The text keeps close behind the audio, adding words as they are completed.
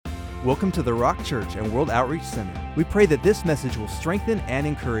Welcome to the Rock Church and World Outreach Center. We pray that this message will strengthen and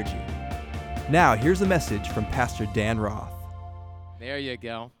encourage you. Now, here's a message from Pastor Dan Roth. There you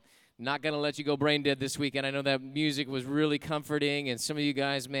go. Not going to let you go brain dead this weekend. I know that music was really comforting, and some of you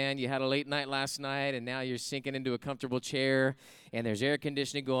guys, man, you had a late night last night, and now you're sinking into a comfortable chair, and there's air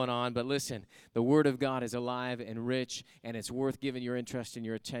conditioning going on. But listen, the Word of God is alive and rich, and it's worth giving your interest and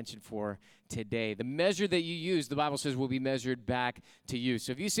your attention for today. The measure that you use, the Bible says, will be measured back to you.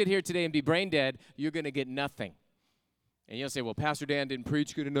 So if you sit here today and be brain dead, you're going to get nothing. And you'll say, well, Pastor Dan didn't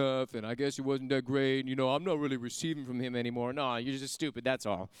preach good enough, and I guess it wasn't that great. You know, I'm not really receiving from him anymore. No, you're just stupid, that's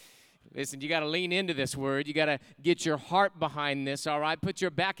all. Listen, you got to lean into this word. You got to get your heart behind this, all right? Put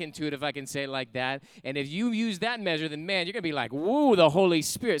your back into it, if I can say it like that. And if you use that measure, then, man, you're going to be like, woo, the Holy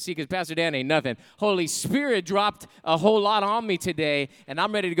Spirit. See, because Pastor Dan ain't nothing. Holy Spirit dropped a whole lot on me today, and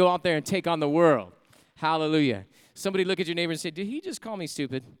I'm ready to go out there and take on the world. Hallelujah. Somebody look at your neighbor and say, did he just call me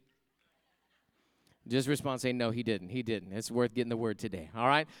stupid? Just respond, say, no, he didn't. He didn't. It's worth getting the word today, all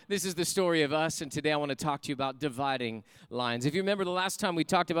right? This is the story of us, and today I want to talk to you about dividing lines. If you remember the last time we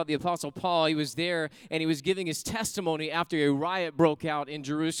talked about the Apostle Paul, he was there, and he was giving his testimony after a riot broke out in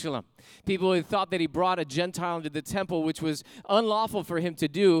Jerusalem. People had thought that he brought a Gentile into the temple, which was unlawful for him to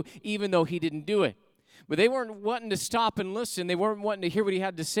do, even though he didn't do it. But they weren't wanting to stop and listen. They weren't wanting to hear what he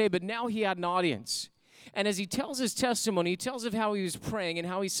had to say, but now he had an audience. And as he tells his testimony, he tells of how he was praying and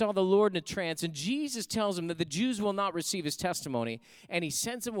how he saw the Lord in a trance. And Jesus tells him that the Jews will not receive his testimony. And he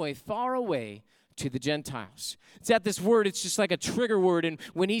sends him away, far away to the Gentiles. It's at this word, it's just like a trigger word. And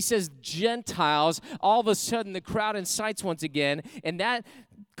when he says Gentiles, all of a sudden the crowd incites once again. And that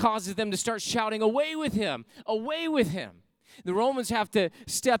causes them to start shouting, away with him, away with him. The Romans have to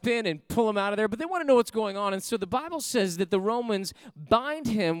step in and pull him out of there, but they want to know what's going on. And so the Bible says that the Romans bind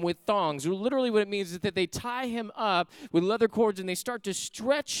him with thongs. Literally what it means is that they tie him up with leather cords and they start to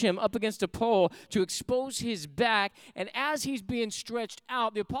stretch him up against a pole to expose his back. And as he's being stretched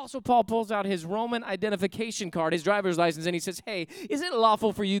out, the Apostle Paul pulls out his Roman identification card, his driver's license, and he says, hey, is it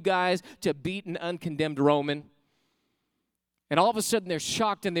lawful for you guys to beat an uncondemned Roman? And all of a sudden they're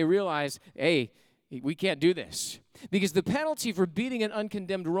shocked and they realize, hey, we can't do this. Because the penalty for beating an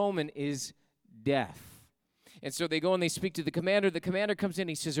uncondemned Roman is death. And so they go and they speak to the commander. The commander comes in.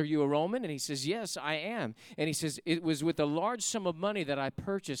 He says, are you a Roman? And he says, yes, I am. And he says, it was with a large sum of money that I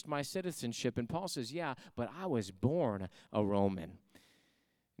purchased my citizenship. And Paul says, yeah, but I was born a Roman.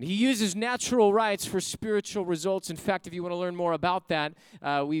 And he uses natural rights for spiritual results. In fact, if you want to learn more about that,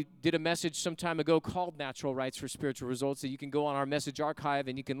 we did a message some time ago called Natural Rights for Spiritual Results. So you can go on our message archive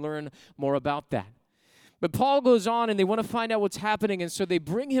and you can learn more about that. But Paul goes on, and they want to find out what's happening, and so they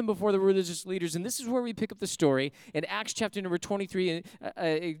bring him before the religious leaders, and this is where we pick up the story in Acts chapter number 23.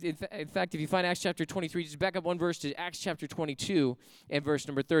 In fact, if you find Acts chapter 23, just back up one verse to Acts chapter 22 and verse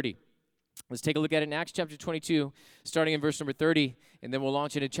number 30. Let's take a look at it in Acts chapter 22, starting in verse number 30, and then we'll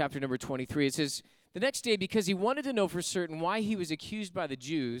launch into chapter number 23. It says, the next day, because he wanted to know for certain why he was accused by the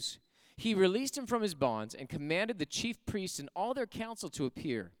Jews, he released him from his bonds and commanded the chief priests and all their council to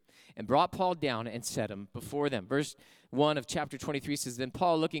appear, and brought Paul down and set him before them. Verse 1 of chapter 23 says, then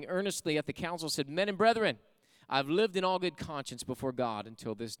Paul, looking earnestly at the council, said, men and brethren, I've lived in all good conscience before God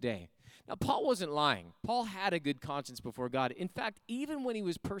until this day. Now, Paul wasn't lying. Paul had a good conscience before God. In fact, even when he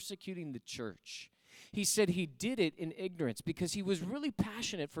was persecuting the church, he said he did it in ignorance because he was really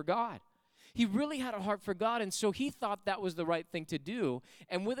passionate for God. He really had a heart for God, and so he thought that was the right thing to do.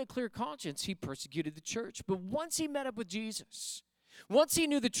 And with a clear conscience, he persecuted the church. But once he met up with Jesus, once he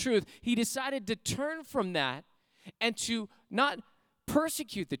knew the truth, he decided to turn from that and to not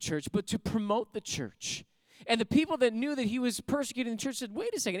persecute the church, but to promote the church. And the people that knew that he was persecuting the church said,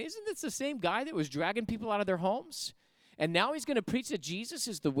 wait a second, isn't this the same guy that was dragging people out of their homes? And now he's going to preach that Jesus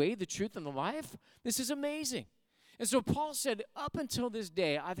is the way, the truth, and the life? This is amazing. And so Paul said, up until this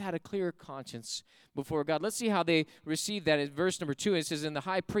day, I've had a clear conscience before God. Let's see how they received that. In verse number 2, it says, and the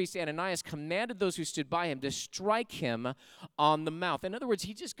high priest Ananias commanded those who stood by him to strike him on the mouth. In other words,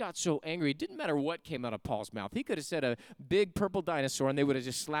 he just got so angry. It didn't matter what came out of Paul's mouth. He could have said a big purple dinosaur, and they would have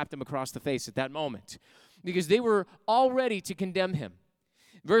just slapped him across the face at that moment because they were all ready to condemn him.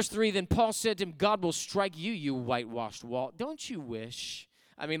 Verse 3, then Paul said to him, God will strike you, you whitewashed wall. Don't you wish?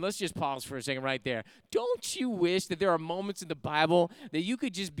 I mean, let's just pause for a second right there. Don't you wish that there are moments in the Bible that you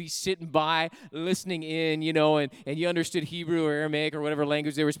could just be sitting by, listening in, you know, and you understood Hebrew or Aramaic or whatever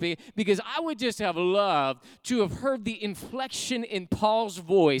language they were speaking? Because I would just have loved to have heard the inflection in Paul's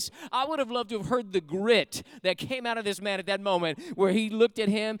voice. I would have loved to have heard the grit that came out of this man at that moment where he looked at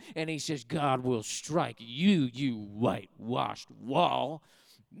him and he says, God will strike you, you whitewashed wall.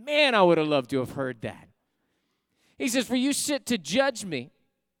 Man, I would have loved to have heard that. He says, for you sit to judge me.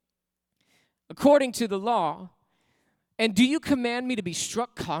 according to the law? And do you command me to be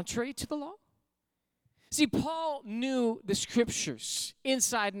struck contrary to the law? See, Paul knew the scriptures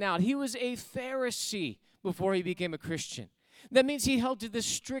inside and out. He was a Pharisee before he became a Christian. That means he held to the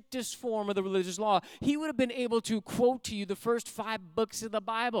strictest form of the religious law. He would have been able to quote to you the first 5 books of the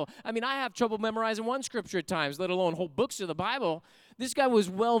Bible. I mean, I have trouble memorizing one scripture at times, let alone whole books of the Bible. This guy was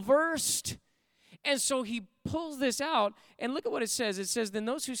well-versed. And so he pulls this out, and look at what it says. It says, then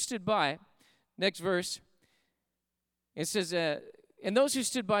those who stood by, next verse, it says, and those who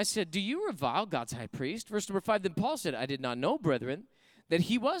stood by said, do you revile God's high priest? Verse number 5, then Paul said, I did not know, brethren, that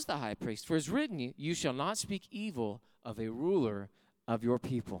he was the high priest. For it is written, you shall not speak evil of a ruler of your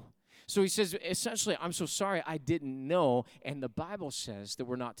people. So he says, essentially, I'm so sorry, I didn't know, and the Bible says that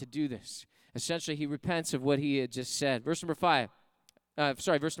we're not to do this. Essentially, he repents of what he had just said. Verse number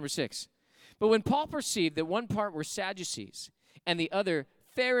 6. But when Paul perceived that one part were Sadducees and the other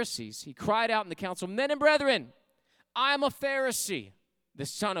Pharisees, he cried out in the council, men and brethren, I am a Pharisee, the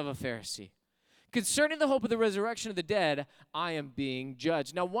son of a Pharisee. Concerning the hope of the resurrection of the dead, I am being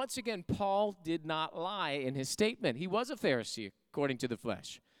judged. Now, once again, Paul did not lie in his statement. He was a Pharisee, according to the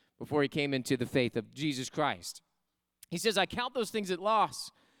flesh, before he came into the faith of Jesus Christ. He says, I count those things at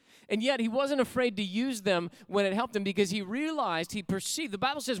loss. And yet, he wasn't afraid to use them when it helped him because he realized, he perceived. The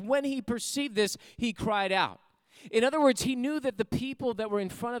Bible says, when he perceived this, he cried out. In other words, he knew that the people that were in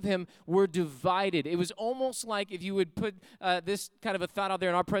front of him were divided. It was almost like, if you would put this kind of a thought out there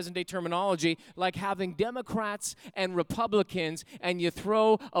in our present-day terminology, like having Democrats and Republicans, and you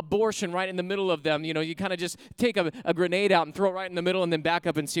throw abortion right in the middle of them. You know, you kind of just take a grenade out and throw it right in the middle and then back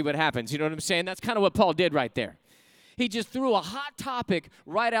up and see what happens. You know what I'm saying? That's kind of what Paul did right there. He just threw a hot topic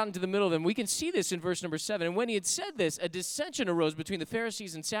right out into the middle of them. We can see this in verse number 7. And when he had said this, a dissension arose between the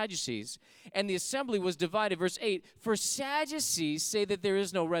Pharisees and Sadducees, and the assembly was divided. Verse 8, for Sadducees say that there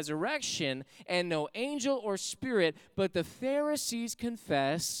is no resurrection and no angel or spirit, but the Pharisees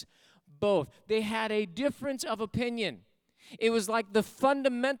confess both. They had a difference of opinion. It was like the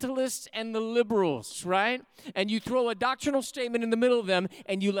fundamentalists and the liberals, right? And you throw a doctrinal statement in the middle of them,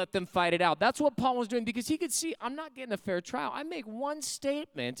 and you let them fight it out. That's what Paul was doing, because he could see, I'm not getting a fair trial. I make one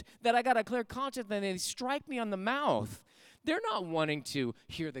statement that I got a clear conscience, and they strike me on the mouth. They're not wanting to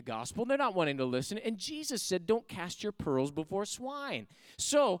hear the gospel. They're not wanting to listen. And Jesus said, don't cast your pearls before swine.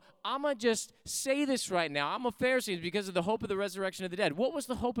 So I'm going to just say this right now. I'm a Pharisee because of the hope of the resurrection of the dead. What was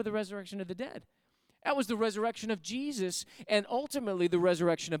the hope of the resurrection of the dead? That was the resurrection of Jesus and ultimately the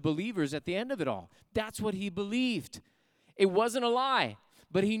resurrection of believers at the end of it all. That's what he believed. It wasn't a lie,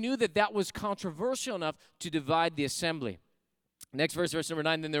 but he knew that that was controversial enough to divide the assembly. Next verse, verse number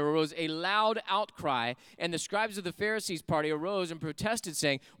 9, then there arose a loud outcry, and the scribes of the Pharisees' party arose and protested,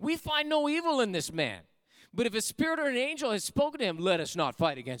 saying, we find no evil in this man. But if a spirit or an angel has spoken to him, let us not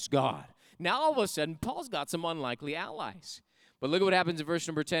fight against God. Now all of a sudden, Paul's got some unlikely allies. But look at what happens in verse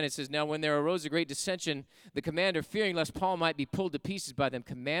number 10. It says, now when there arose a great dissension, the commander, fearing lest Paul might be pulled to pieces by them,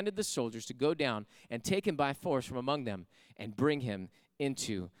 commanded the soldiers to go down and take him by force from among them and bring him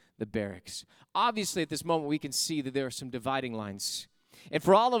into the barracks. Obviously, at this moment, we can see that there are some dividing lines. And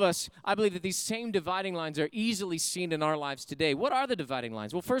for all of us, I believe that these same dividing lines are easily seen in our lives today. What are the dividing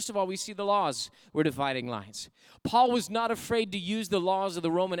lines? Well, first of all, we see the laws were dividing lines. Paul was not afraid to use the laws of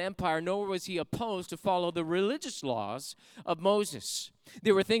the Roman Empire, nor was he opposed to follow the religious laws of Moses.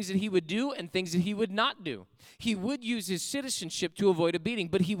 There were things that he would do and things that he would not do. He would use his citizenship to avoid a beating,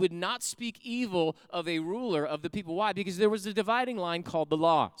 but he would not speak evil of a ruler of the people. Why? Because there was a dividing line called the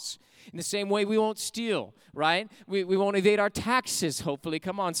laws. In the same way, we won't steal, right? We won't evade our taxes, hopefully.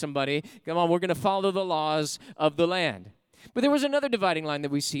 Come on, somebody. Come on, we're going to follow the laws of the land. But there was another dividing line that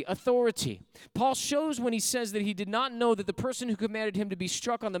we see, authority. Paul shows when he says that he did not know that the person who commanded him to be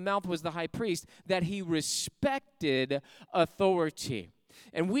struck on the mouth was the high priest, that he respected authority.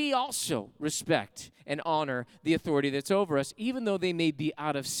 And we also respect and honor the authority that's over us. Even though they may be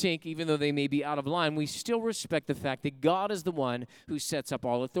out of sync, even though they may be out of line, we still respect the fact that God is the one who sets up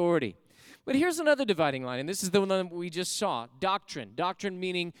all authority. But here's another dividing line, and this is the one that we just saw, doctrine. Doctrine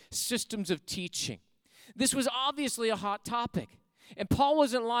meaning systems of teaching. This was obviously a hot topic. And Paul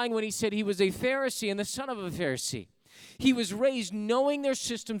wasn't lying when he said he was a Pharisee and the son of a Pharisee. He was raised knowing their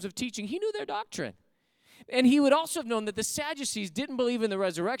systems of teaching. He knew their doctrine. And he would also have known that the Sadducees didn't believe in the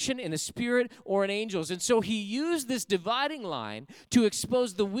resurrection, in the spirit, or in angels. And so he used this dividing line to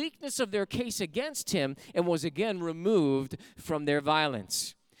expose the weakness of their case against him and was again removed from their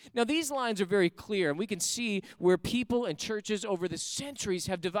violence. Now, these lines are very clear, and we can see where people and churches over the centuries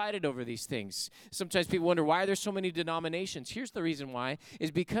have divided over these things. Sometimes people wonder, why are there so many denominations? Here's the reason why,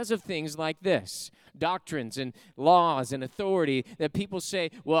 is because of things like this, doctrines and laws and authority that people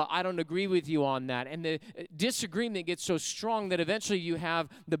say, well, I don't agree with you on that. And the disagreement gets so strong that eventually you have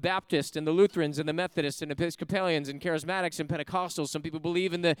the Baptists and the Lutherans and the Methodists and Episcopalians and Charismatics and Pentecostals. Some people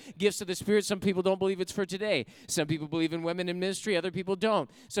believe in the gifts of the Spirit. Some people don't believe it's for today. Some people believe in women in ministry. Other people don't.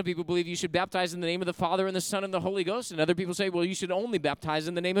 Some people believe you should baptize in the name of the Father and the Son and the Holy Ghost, and other people say, well, you should only baptize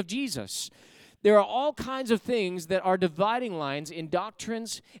in the name of Jesus. There are all kinds of things that are dividing lines in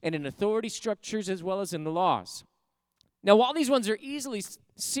doctrines and in authority structures as well as in the laws. Now, while these ones are easily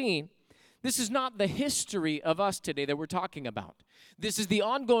seen, this is not the history of us today that we're talking about. This is the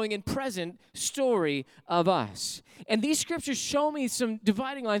ongoing and present story of us. And these scriptures show me some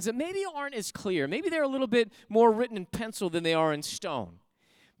dividing lines that maybe aren't as clear. Maybe they're a little bit more written in pencil than they are in stone.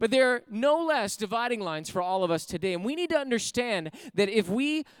 But there are no less dividing lines for all of us today. And we need to understand that if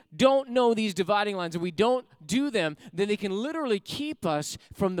we don't know these dividing lines and we don't do them, then they can literally keep us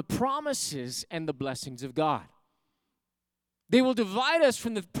from the promises and the blessings of God. They will divide us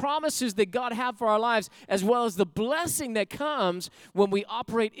from the promises that God has for our lives, as well as the blessing that comes when we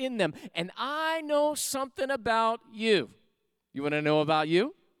operate in them. And I know something about you. You want to know about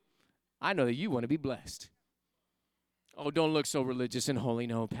you? I know that you want to be blessed. Oh, don't look so religious and holy.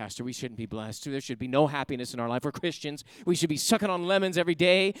 No, Pastor, we shouldn't be blessed. There should be no happiness in our life. We're Christians. We should be sucking on lemons every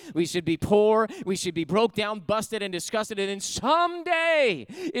day. We should be poor. We should be broke down, busted, and disgusted. And then someday,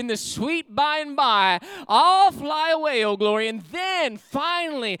 in the sweet by and by, I'll fly away, oh glory. And then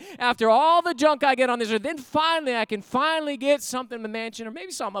finally, after all the junk I get on this earth, then finally I can finally get something in the mansion, or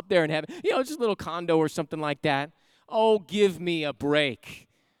maybe something up there in heaven. You know, just a little condo or something like that. Oh, give me a break.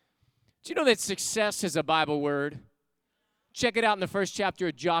 Do you know that success is a Bible word? Check it out in the first chapter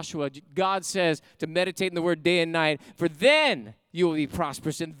of Joshua. God says to meditate in the word day and night, for then you will be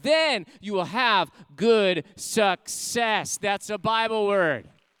prosperous, and then you will have good success. That's a Bible word.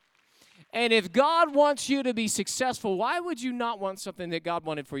 And if God wants you to be successful, why would you not want something that God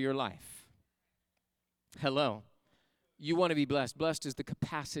wanted for your life? Hello. You want to be blessed. Blessed is the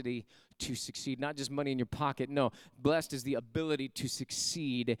capacity to succeed, not just money in your pocket. No, blessed is the ability to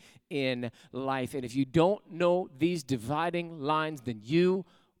succeed in life. And if you don't know these dividing lines, then you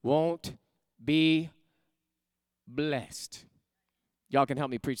won't be blessed. Y'all can help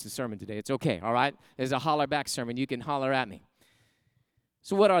me preach the sermon today. It's okay, all right? There's a holler back sermon. You can holler at me.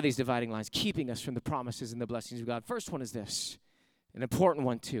 So what are these dividing lines keeping us from the promises and the blessings of God? First one is this, an important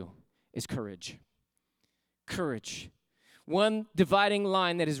one too, is courage. Courage. One dividing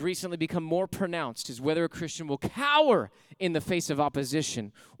line that has recently become more pronounced is whether a Christian will cower in the face of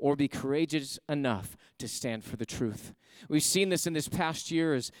opposition or be courageous enough to stand for the truth. We've seen this in this past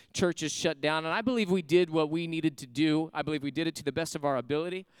year as churches shut down, and I believe we did what we needed to do. I believe we did it to the best of our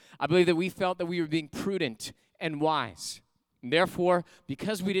ability. I believe that we felt that we were being prudent and wise. And therefore,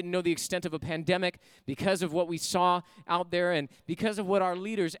 because we didn't know the extent of a pandemic, because of what we saw out there, and because of what our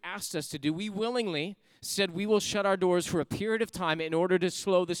leaders asked us to do, we willingly said we will shut our doors for a period of time in order to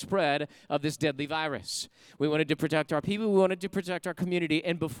slow the spread of this deadly virus. We wanted to protect our people. We wanted to protect our community.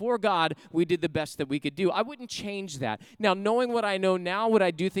 And before God, we did the best that we could do. I wouldn't change that. Now, knowing what I know now, would I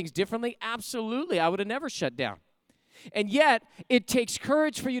do things differently? Absolutely. I would have never shut down. And yet, it takes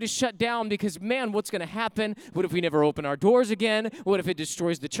courage for you to shut down because, man, what's going to happen? What if we never open our doors again? What if it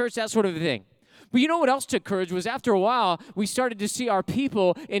destroys the church? That sort of thing. But you know what else took courage was after a while, we started to see our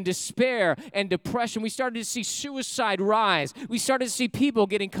people in despair and depression. We started to see suicide rise. We started to see people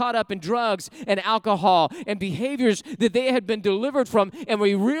getting caught up in drugs and alcohol and behaviors that they had been delivered from. And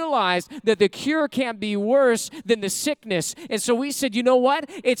we realized that the cure can't be worse than the sickness. And so we said, you know what?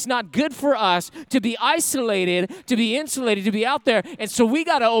 It's not good for us to be isolated, to be insulated, to be out there. And so we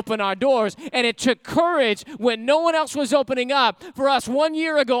got to open our doors. And it took courage when no one else was opening up for us 1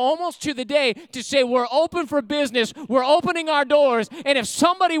 year ago, almost to the day, to say we're open for business, we're opening our doors, and if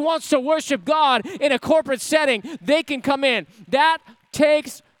somebody wants to worship God in a corporate setting, they can come in. That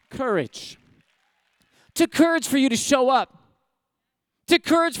takes courage. It took courage for you to show up. It took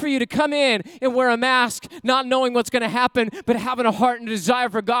courage for you to come in and wear a mask, not knowing what's going to happen, but having a heart and a desire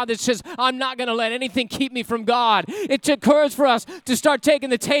for God that says, I'm not going to let anything keep me from God. It took courage for us to start taking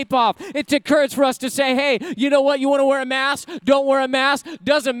the tape off. It took courage for us to say, hey, you know what? You want to wear a mask? Don't wear a mask.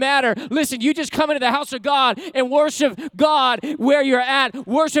 Doesn't matter. Listen, you just come into the house of God and worship God where you're at.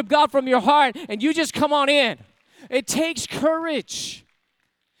 Worship God from your heart, and you just come on in. It takes courage.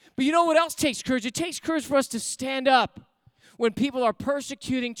 But you know what else takes courage? It takes courage for us to stand up when people are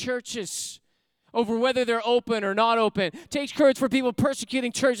persecuting churches. over whether they're open or not open. Takes courage for people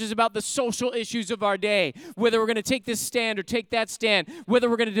persecuting churches about the social issues of our day, whether we're going to take this stand or take that stand, whether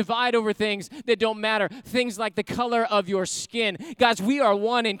we're going to divide over things that don't matter, things like the color of your skin. Guys, we are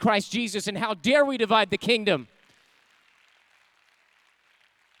one in Christ Jesus, and how dare we divide the kingdom?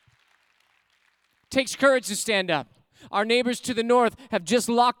 Takes courage to stand up. Our neighbors to the north have just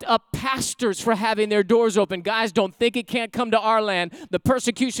locked up pastors for having their doors open. Guys, don't think it can't come to our land. The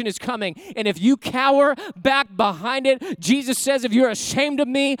persecution is coming. And if you cower back behind it, Jesus says, if you're ashamed of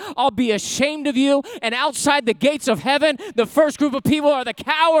me, I'll be ashamed of you. And outside the gates of heaven, the first group of people are the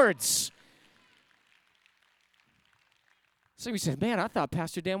cowards. So we said, man, I thought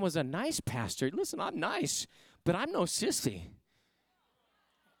Pastor Dan was a nice pastor. Listen, I'm nice, but I'm no sissy.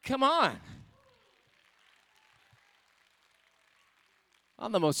 Come on.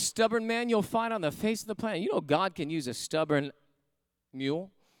 I'm the most stubborn man you'll find on the face of the planet. You know God can use a stubborn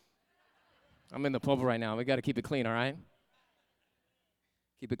mule? I'm in the pulpit right now. We got to keep it clean, all right?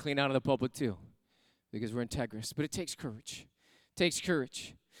 Keep it clean out of the pulpit too, because we're integrous. But it takes courage. It takes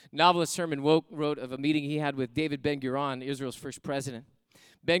courage. Novelist Herman Wouk wrote of a meeting he had with David Ben-Gurion, Israel's first president.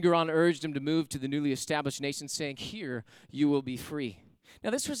 Ben-Gurion urged him to move to the newly established nation, saying, here you will be free.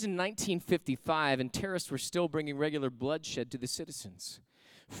 Now, this was in 1955, and terrorists were still bringing regular bloodshed to the citizens.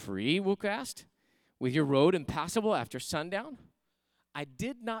 Free, Wouk asked, with your road impassable after sundown? I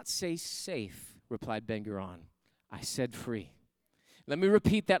did not say safe, replied Ben-Gurion. I said free. Let me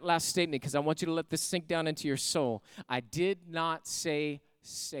repeat that last statement because I want you to let this sink down into your soul. I did not say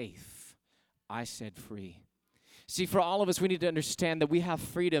safe. I said free. See, for all of us, we need to understand that we have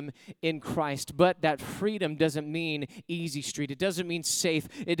freedom in Christ, but that freedom doesn't mean easy street. It doesn't mean safe.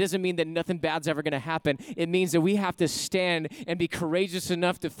 It doesn't mean that nothing bad's ever going to happen. It means that we have to stand and be courageous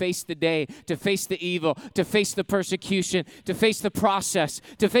enough to face the day, to face the evil, to face the persecution, to face the process,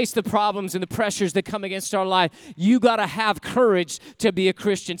 to face the problems and the pressures that come against our life. You got to have courage to be a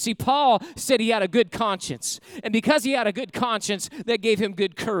Christian. See, Paul said he had a good conscience, and because he had a good conscience, that gave him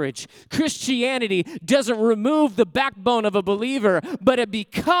good courage. Christianity doesn't remove the backbone of a believer, but it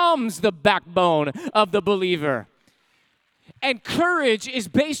becomes the backbone of the believer. And courage is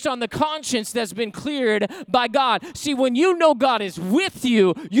based on the conscience that's been cleared by God. See, when you know God is with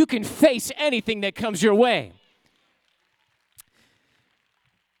you, you can face anything that comes your way.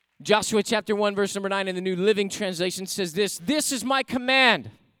 Joshua chapter 1, verse number 9 in the New Living Translation says this, this is my command.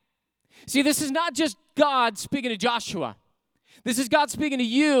 See, this is not just God speaking to Joshua. This is God speaking to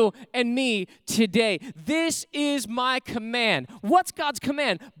you and me today. This is my command. What's God's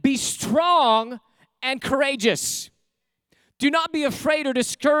command? Be strong and courageous. Do not be afraid or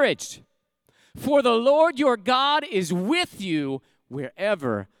discouraged, for the Lord your God is with you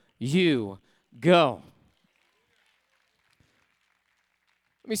wherever you go.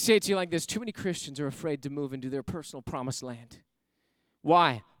 Let me say it to you like this. Too many Christians are afraid to move into their personal promised land.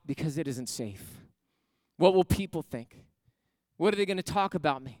 Why? Because it isn't safe. What will people think? What are they going to talk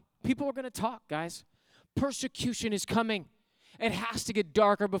about me? People are going to talk, guys. Persecution is coming. It has to get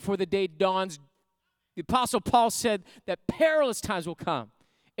darker before the day dawns. The Apostle Paul said that perilous times will come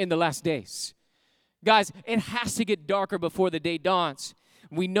in the last days. Guys, it has to get darker before the day dawns.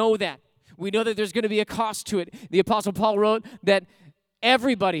 We know that. We know that there's going to be a cost to it. The Apostle Paul wrote that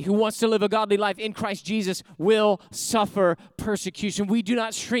everybody who wants to live a godly life in Christ Jesus will suffer persecution. We do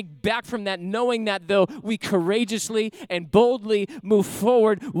not shrink back from that, knowing that, though, we courageously and boldly move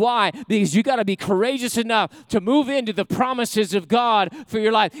forward. Why? Because you got to be courageous enough to move into the promises of God for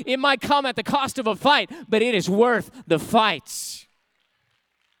your life. It might come at the cost of a fight, but it is worth the fights.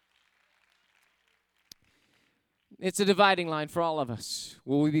 It's a dividing line for all of us.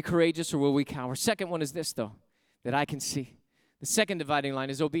 Will we be courageous or will we cower? Second one is this, though, that I can see. The second dividing line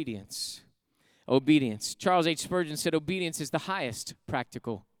is obedience. Obedience. Charles H. Spurgeon said obedience is the highest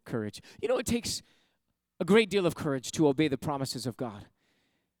practical courage. You know, it takes a great deal of courage to obey the promises of God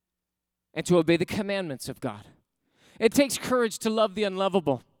and to obey the commandments of God. It takes courage to love the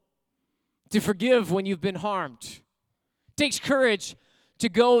unlovable, to forgive when you've been harmed. It takes courage to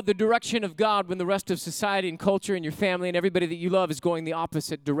go the direction of God when the rest of society and culture and your family and everybody that you love is going the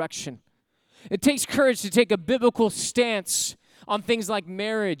opposite direction. It takes courage to take a biblical stance on things like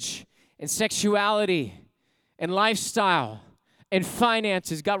marriage and sexuality and lifestyle and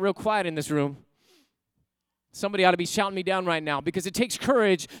finances. Got real quiet in this room. Somebody ought to be shouting me down right now because it takes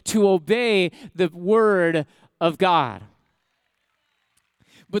courage to obey the word of God.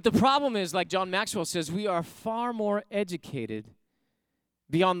 But the problem is, like John Maxwell says, we are far more educated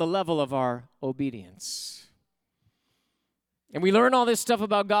beyond the level of our obedience. And we learn all this stuff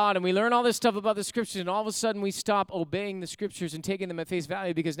about God, and we learn all this stuff about the Scriptures, and all of a sudden we stop obeying the Scriptures and taking them at face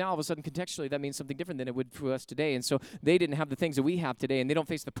value, because now all of a sudden contextually that means something different than it would for us today. And so they didn't have the things that we have today, and they don't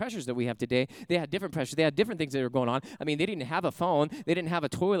face the pressures that we have today. They had different pressures. They had different things that were going on. I mean, they didn't have a phone. They didn't have a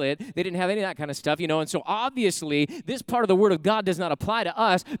toilet. They didn't have any of that kind of stuff, And so obviously this part of the Word of God does not apply to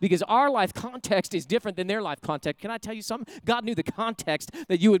us, because our life context is different than their life context. Can I tell you something? God knew the context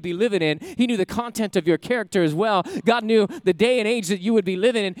that you would be living in. He knew the content of your character as well. God knew the day and age that you would be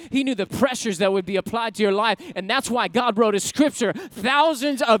living in. He knew the pressures that would be applied to your life. And that's why God wrote a scripture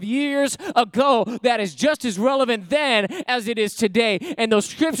thousands of years ago that is just as relevant then as it is today. And those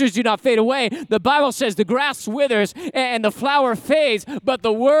scriptures do not fade away. The Bible says the grass withers and the flower fades, but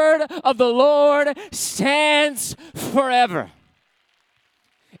the word of the Lord stands forever.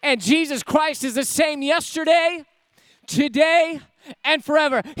 And Jesus Christ is the same yesterday, today, and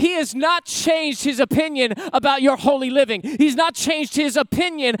forever. He has not changed his opinion about your holy living. He's not changed his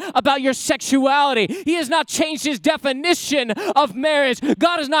opinion about your sexuality. He has not changed his definition of marriage.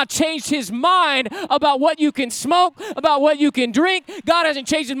 God has not changed his mind about what you can smoke, about what you can drink. God hasn't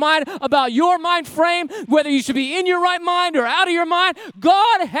changed his mind about your mind frame, whether you should be in your right mind or out of your mind.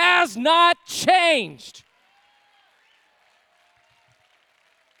 God has not changed.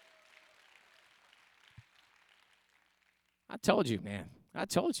 I told you, man. I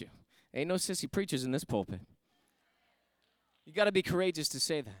told you. Ain't no sissy preachers in this pulpit. You got to be courageous to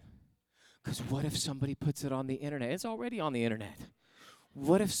say that. Because what if somebody puts it on the internet? It's already on the internet.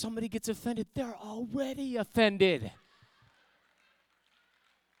 What if somebody gets offended? They're already offended.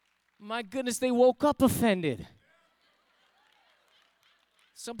 My goodness, they woke up offended.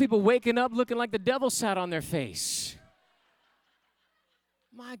 Some people waking up looking like the devil sat on their face.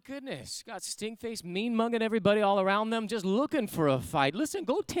 My goodness, got stink face, mean mugging everybody all around them, just looking for a fight. Listen,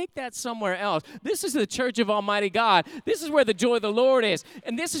 go take that somewhere else. This is the church of Almighty God. This is where the joy of the Lord is,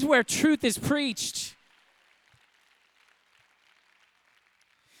 and this is where truth is preached.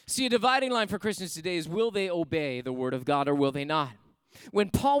 See, a dividing line for Christians today is, will they obey the word of God or will they not? When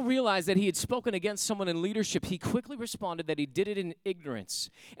Paul realized that he had spoken against someone in leadership, he quickly responded that he did it in ignorance,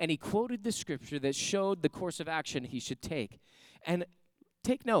 and he quoted the scripture that showed the course of action he should take. And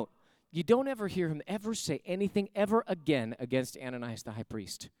take note, you don't ever hear him ever say anything ever again against Ananias the high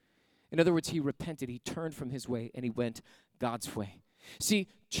priest. In other words, he repented, he turned from his way, and he went God's way. See,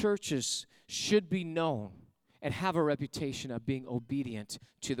 churches should be known and have a reputation of being obedient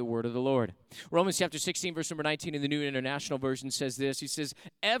to the word of the Lord. Romans chapter 16, verse number 19 in the New International Version says this. He says,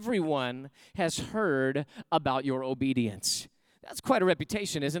 everyone has heard about your obedience. That's quite a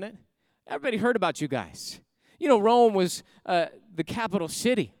reputation, isn't it? Everybody heard about you guys. Rome was the capital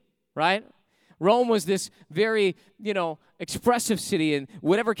city, right? Rome was this very, expressive city, and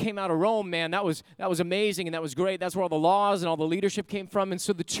whatever came out of Rome, man, that was amazing, and that was great. That's where all the laws and all the leadership came from. And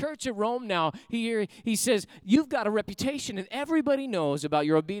so the church at Rome now, he says, you've got a reputation, and everybody knows about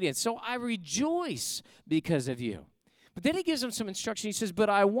your obedience. So I rejoice because of you. But then he gives them some instruction. He says, but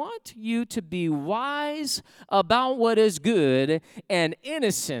I want you to be wise about what is good and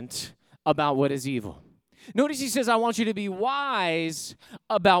innocent about what is evil. Notice he says, I want you to be wise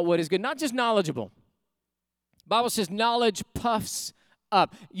about what is good, not just knowledgeable. The Bible says knowledge puffs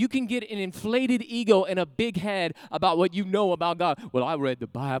up. You can get an inflated ego and a big head about what you know about God. Well, I read the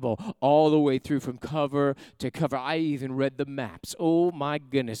Bible all the way through from cover to cover. I even read the maps. Oh, my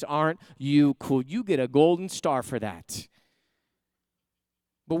goodness. Aren't you cool? You get a golden star for that.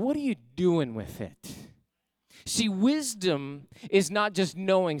 But what are you doing with it? See, wisdom is not just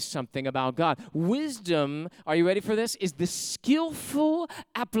knowing something about God. Wisdom, are you ready for this, is the skillful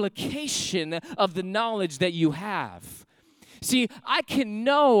application of the knowledge that you have. See, I can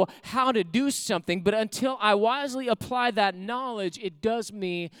know how to do something, but until I wisely apply that knowledge, it does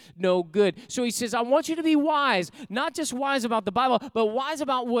me no good. So he says, I want you to be wise, not just wise about the Bible, but wise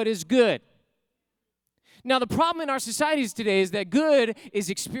about what is good. Now, the problem in our societies today is that good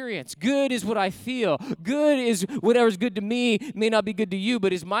is experience. Good is what I feel. Good is whatever's good to me may not be good to you,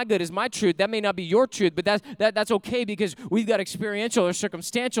 but is my good, is my truth. That may not be your truth, but that's okay because we've got experiential or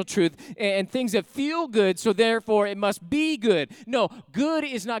circumstantial truth and things that feel good, so therefore it must be good. No, good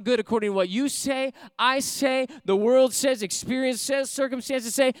is not good according to what you say, I say, the world says, experience says,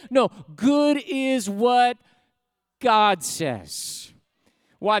 circumstances say. No, good is what God says.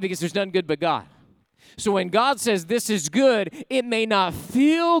 Why? Because there's none good but God. So when God says this is good, it may not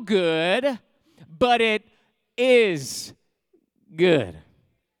feel good, but it is good.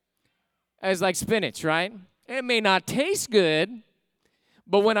 It's like spinach, right? It may not taste good,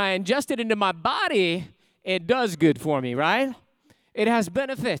 but when I ingest it into my body, it does good for me, right? It has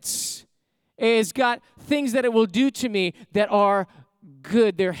benefits. It's got things that it will do to me that are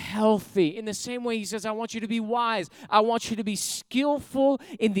good. They're healthy. In the same way, he says, I want you to be wise. I want you to be skillful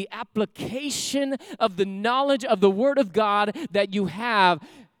in the application of the knowledge of the Word of God that you have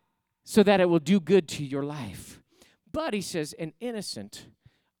so that it will do good to your life. But he says, and innocent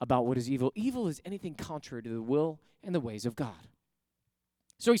about what is evil. Evil is anything contrary to the will and the ways of God.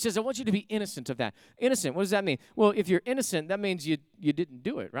 So he says, I want you to be innocent of that. Innocent, what does that mean? Well, if you're innocent, that means you didn't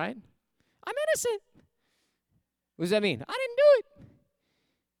do it, right? I'm innocent. What does that mean? I didn't do it.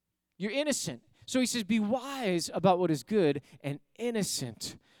 You're innocent. So he says, be wise about what is good and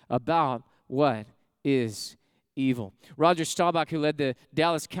innocent about what is evil. Roger Staubach, who led the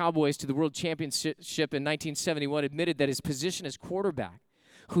Dallas Cowboys to the World Championship in 1971, admitted that his position as quarterback,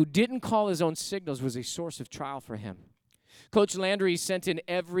 who didn't call his own signals, was a source of trial for him. Coach Landry sent in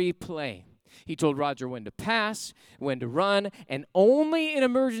every play. He told Roger when to pass, when to run, and only in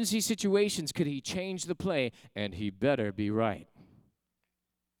emergency situations could he change the play, and he better be right.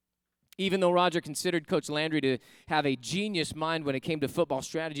 Even though Roger considered Coach Landry to have a genius mind when it came to football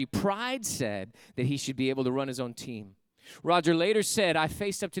strategy, pride said that he should be able to run his own team. Roger later said, I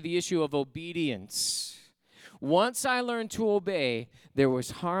faced up to the issue of obedience. Once I learned to obey, there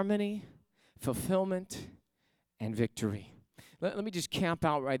was harmony, fulfillment, and victory. Let me just camp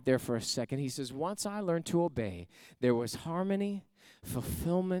out right there for a second. He says, once I learned to obey, there was harmony,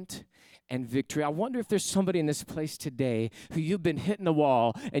 fulfillment, and victory. I wonder if there's somebody in this place today who you've been hitting the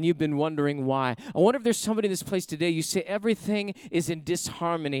wall and you've been wondering why. I wonder if there's somebody in this place today, you say everything is in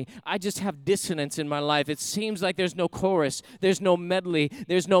disharmony. I just have dissonance in my life. It seems like there's no chorus, there's no medley,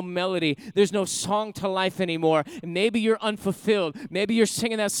 there's no melody, there's no song to life anymore. And maybe you're unfulfilled. Maybe you're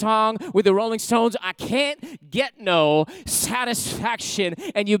singing that song with the Rolling Stones, I can't get no satisfaction.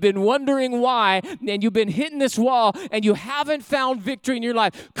 And you've been wondering why, and you've been hitting this wall and you haven't found victory in your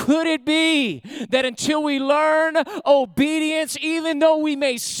life. Could it be that until we learn obedience, even though we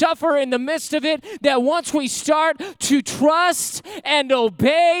may suffer in the midst of it, that once we start to trust and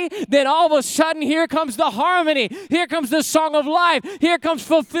obey, then all of a sudden here comes the harmony, here comes the song of life, here comes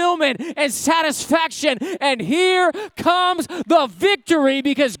fulfillment and satisfaction, and here comes the victory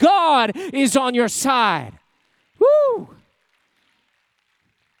because God is on your side. Woo!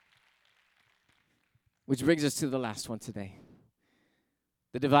 Which brings us to the last one today.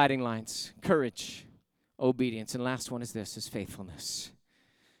 The dividing lines, courage, obedience. And last one is this, is faithfulness.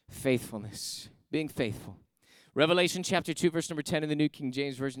 Faithfulness, being faithful. Revelation chapter 2, verse number 10 in the New King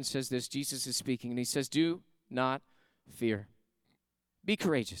James Version says this. Jesus is speaking, and he says, do not fear. Be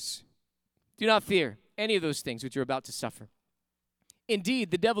courageous. Do not fear any of those things which you're about to suffer.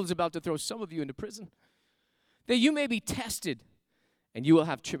 Indeed, the devil is about to throw some of you into prison, that you may be tested, and you will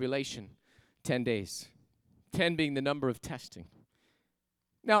have tribulation 10 days. 10 being the number of testing.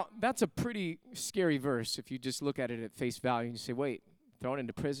 Now, that's a pretty scary verse if you just look at it at face value and you say, wait, thrown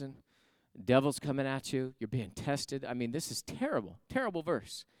into prison, the devil's coming at you, you're being tested. I mean, this is terrible, terrible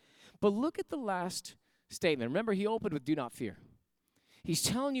verse. But look at the last statement. Remember, he opened with do not fear. He's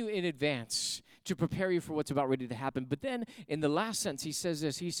telling you in advance to prepare you for what's about ready to happen. But then in the last sentence, he says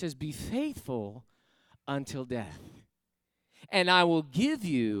this. He says, be faithful until death, and I will give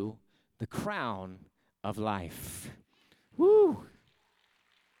you the crown of life. Woo!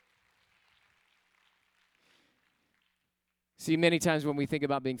 See, many times when we think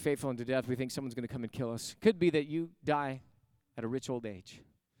about being faithful unto death, we think someone's going to come and kill us. Could be that you die at a rich old age.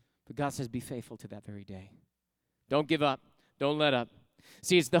 But God says be faithful to that very day. Don't give up. Don't let up.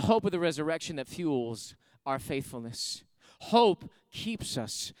 See, it's the hope of the resurrection that fuels our faithfulness. Hope keeps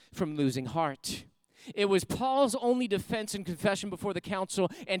us from losing heart. It was Paul's only defense and confession before the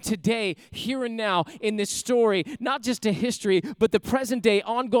council, and today, here and now, in this story, not just a history, but the present day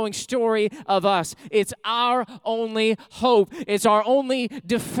ongoing story of us. It's our only hope. It's our only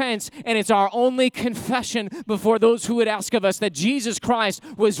defense, and it's our only confession before those who would ask of us that Jesus Christ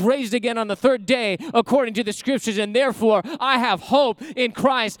was raised again on the third day according to the Scriptures, and therefore I have hope in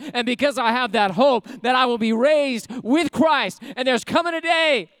Christ, and because I have that hope that I will be raised with Christ, and there's coming a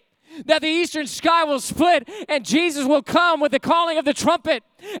day that the eastern sky will split and Jesus will come with the calling of the trumpet,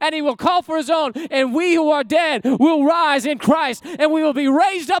 and he will call for his own, and we who are dead will rise in Christ, and we will be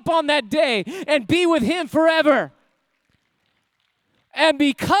raised up on that day and be with him forever. And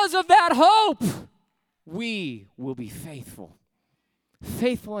because of that hope, we will be faithful.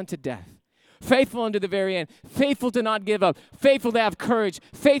 Faithful unto death. Faithful unto the very end, faithful to not give up, faithful to have courage,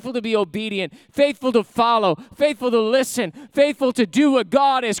 faithful to be obedient, faithful to follow, faithful to listen, faithful to do what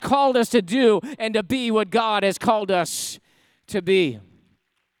God has called us to do and to be what God has called us to be.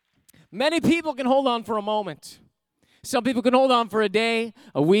 Many people can hold on for a moment. Some people can hold on for a day,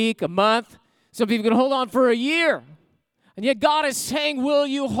 a week, a month, Some people can hold on for a year. And yet God is saying, will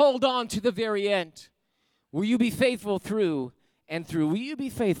you hold on to the very end? Will you be faithful through and through? Will you be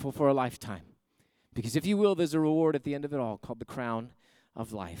faithful for a lifetime? Because if you will, there's a reward at the end of it all called the crown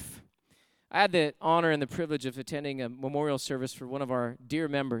of life. I had the honor and the privilege of attending a memorial service for one of our dear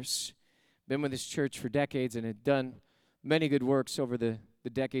members. Been with this church for decades and had done many good works over the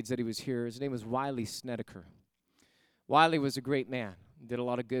decades that he was here. His name was Wiley Snedeker. Wiley was a great man. Did a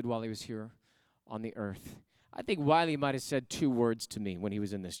lot of good while he was here on the earth. I think Wiley might have said 2 words to me when he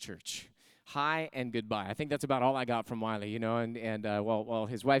was in this church. Hi and goodbye. I think that's about all I got from Wiley, while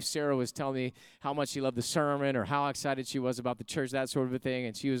his wife Sarah was telling me how much she loved the sermon or how excited she was about the church, that sort of a thing,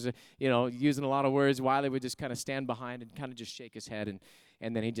 and she was, using a lot of words, Wiley would just kind of stand behind and kind of just shake his head,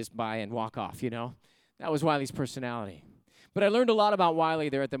 and then he'd just bye and walk off, That was Wiley's personality. But I learned a lot about Wiley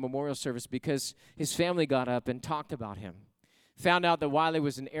there at the memorial service because his family got up and talked about him. Found out that Wiley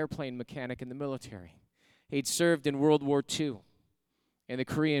was an airplane mechanic in the military. He'd served in World War II, in the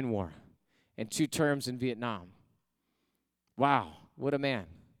Korean War, and 2 terms in Vietnam. Wow, what a man.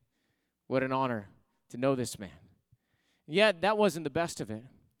 What an honor to know this man. Yet, that wasn't the best of it.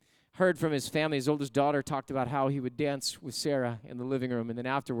 Heard from his family, his oldest daughter talked about how he would dance with Sarah in the living room, and then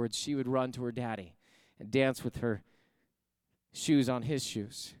afterwards she would run to her daddy and dance with her shoes on his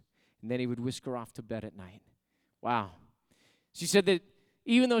shoes. And then he would whisk her off to bed at night. Wow. She said that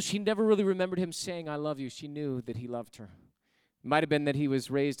even though she never really remembered him saying, I love you, she knew that he loved her. It might have been that he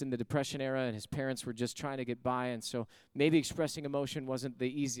was raised in the Depression era and his parents were just trying to get by, and so maybe expressing emotion wasn't the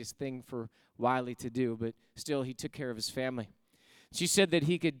easiest thing for Wiley to do, but still he took care of his family. She said that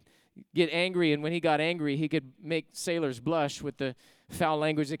he could get angry, and when he got angry, he could make sailors blush with the foul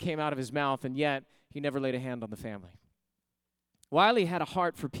language that came out of his mouth, and yet he never laid a hand on the family. Wiley had a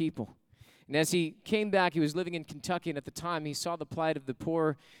heart for people. And as he came back, he was living in Kentucky, and at the time he saw the plight of the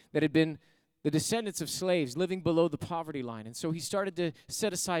poor that had been the descendants of slaves living below the poverty line. And so he started to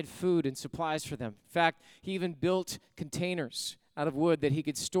set aside food and supplies for them. In fact, he even built containers out of wood that he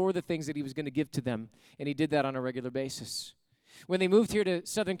could store the things that he was going to give to them, and he did that on a regular basis. When they moved here to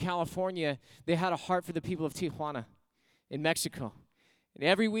Southern California, they had a heart for the people of Tijuana in Mexico. And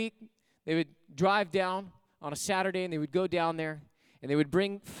every week, they would drive down on a Saturday, and they would go down there, and they would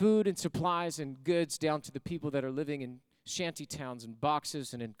bring food and supplies and goods down to the people that are living in shanty towns and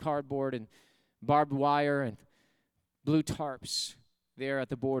boxes and in cardboard and barbed wire and blue tarps there at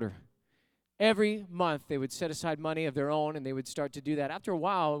the border. Every month, they would set aside money of their own, and they would start to do that. After a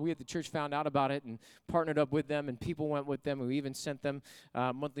while, we at the church found out about it and partnered up with them, and people went with them, and we even sent them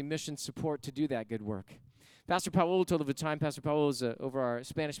monthly mission support to do that good work. Pastor Paul told of a time, Pastor Paul was over our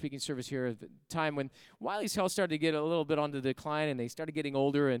Spanish-speaking service here, at the time when Wiley's health started to get a little bit on the decline, and they started getting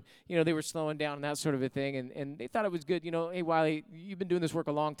older, and, they were slowing down and that sort of a thing, and they thought it was good, hey, Wiley, you've been doing this work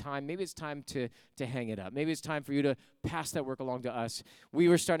a long time. Maybe it's time to hang it up. Maybe it's time for you to pass that work along to us. We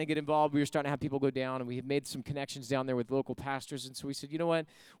were starting to get involved. We were starting to have people go down, and we had made some connections down there with local pastors, and so we said, you know what,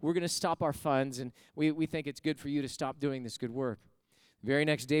 we're going to stop our funds, and we think it's good for you to stop doing this good work. The very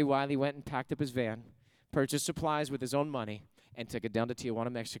next day, Wiley went and packed up his van, purchased supplies with his own money, and took it down to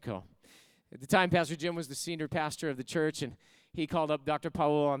Tijuana, Mexico. At the time, Pastor Jim was the senior pastor of the church, and he called up Dr.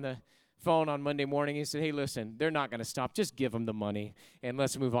 Powell on the phone on Monday morning. He said, hey, listen, they're not going to stop. Just give them the money, and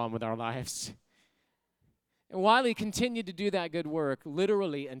let's move on with our lives. And Wiley continued to do that good work,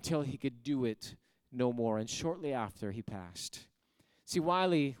 literally until he could do it no more, and shortly after, he passed. See,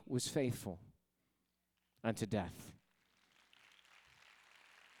 Wiley was faithful unto death.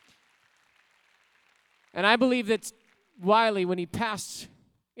 And I believe that Wiley, when he passed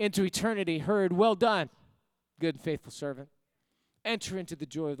into eternity, heard, well done, good and faithful servant. Enter into the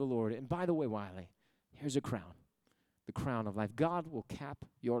joy of the Lord. And by the way, Wiley, here's a crown, the crown of life. God will cap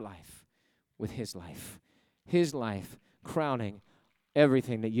your life with his life crowning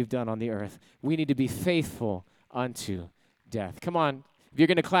everything that you've done on the earth. We need to be faithful unto death. Come on, if you're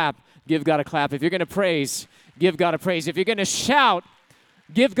going to clap, give God a clap. If you're going to praise, give God a praise. If you're going to shout,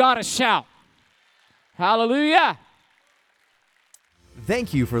 give God a shout. Hallelujah.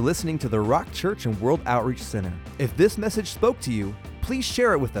 Thank you for listening to the Rock Church and World Outreach Center. If this message spoke to you, please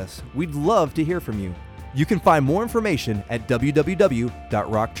share it with us. We'd love to hear from you. You can find more information at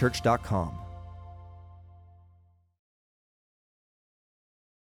www.rockchurch.com.